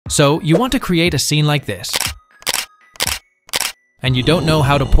So you want to create a scene like this, and you don't know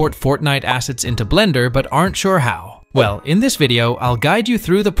how to port Fortnite assets into Blender but aren't sure how. Well, in this video, I'll guide you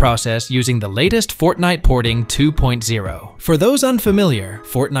through the process using the latest Fortnite Porting 2.0. For those unfamiliar,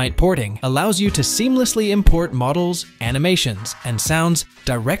 Fortnite Porting allows you to seamlessly import models, animations, and sounds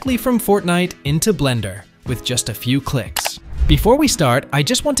directly from Fortnite into Blender with just a few clicks. Before we start, I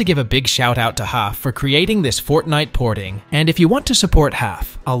just want to give a big shout out to Half for creating this Fortnite porting, and if you want to support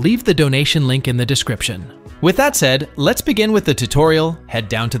Half, I'll leave the donation link in the description. With that said, let's begin with the tutorial, head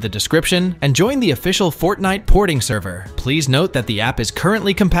down to the description, and join the official Fortnite porting server. Please note that the app is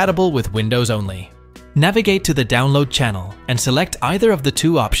currently compatible with Windows only. Navigate to the download channel and select either of the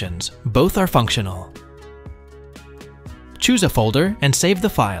two options. Both are functional. Choose a folder and save the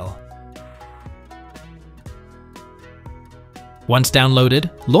file. Once downloaded,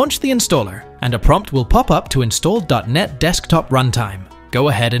 launch the installer, and a prompt will pop up to install .NET Desktop Runtime. Go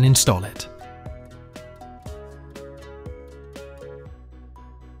ahead and install it.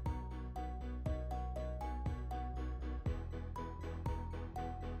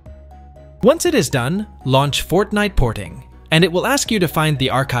 Once it is done, launch Fortnite Porting, and it will ask you to find the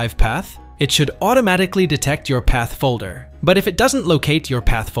archive path. It should automatically detect your path folder, but if it doesn't locate your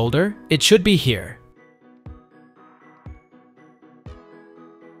path folder, it should be here.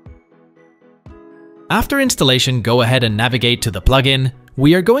 After installation, go ahead and navigate to the plugin.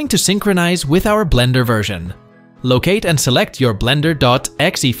 We are going to synchronize with our Blender version. Locate and select your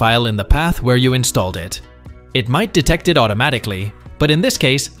blender.exe file in the path where you installed it. It might detect it automatically, but in this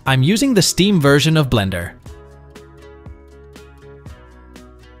case, I'm using the Steam version of Blender.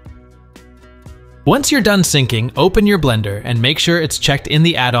 Once you're done syncing, open your Blender and make sure it's checked in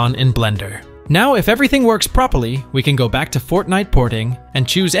the add-on in Blender. Now, if everything works properly, we can go back to Fortnite Porting and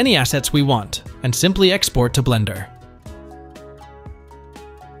choose any assets we want, and simply export to Blender.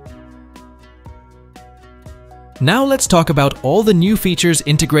 Now let's talk about all the new features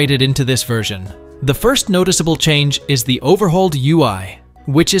integrated into this version. The first noticeable change is the overhauled UI,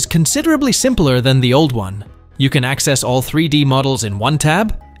 which is considerably simpler than the old one. You can access all 3D models in one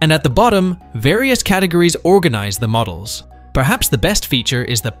tab, and at the bottom, various categories organize the models. Perhaps the best feature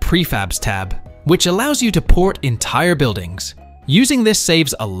is the Prefabs tab, which allows you to port entire buildings. Using this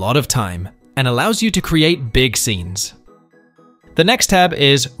saves a lot of time and allows you to create big scenes. The next tab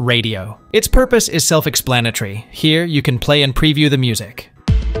is Radio. Its purpose is self-explanatory. Here you can play and preview the music.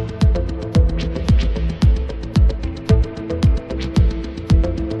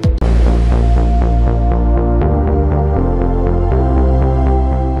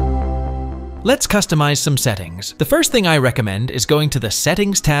 Let's customize some settings. The first thing I recommend is going to the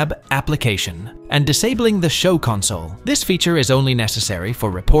Settings tab, Application, and disabling the Show Console. This feature is only necessary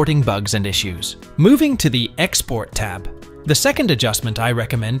for reporting bugs and issues. Moving to the Export tab. The second adjustment I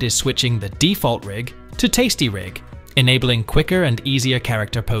recommend is switching the default rig to Tasty Rig, enabling quicker and easier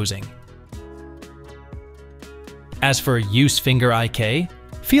character posing. As for Use Finger IK,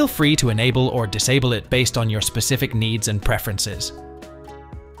 feel free to enable or disable it based on your specific needs and preferences.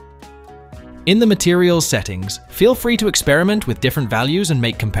 In the Materials settings, feel free to experiment with different values and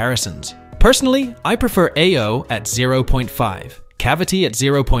make comparisons. Personally, I prefer AO at 0.5, Cavity at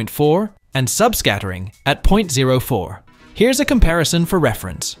 0.4, and Subscattering at 0.04. Here's a comparison for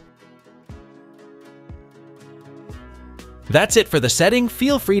reference. That's it for the setting.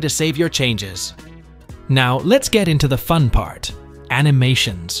 Feel free to save your changes. Now let's get into the fun part,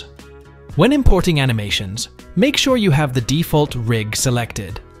 animations. When importing animations, make sure you have the default rig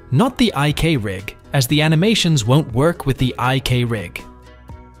selected, not the IK rig, as the animations won't work with the IK rig.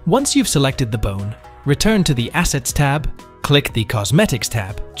 Once you've selected the bone, return to the Assets tab, click the Cosmetics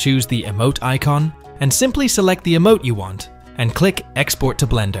tab, choose the emote icon, and simply select the emote you want, and click Export to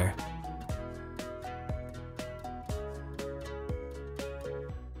Blender.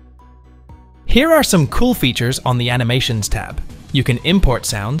 Here are some cool features on the Animations tab. You can import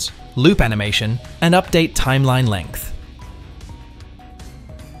sounds, loop animation, and update timeline length.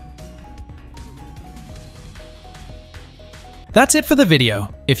 That's it for the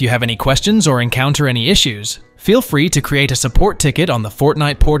video. If you have any questions or encounter any issues, feel free to create a support ticket on the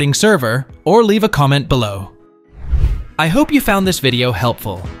Fortnite Porting server or leave a comment below. I hope you found this video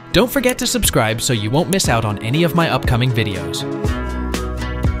helpful. Don't forget to subscribe so you won't miss out on any of my upcoming videos.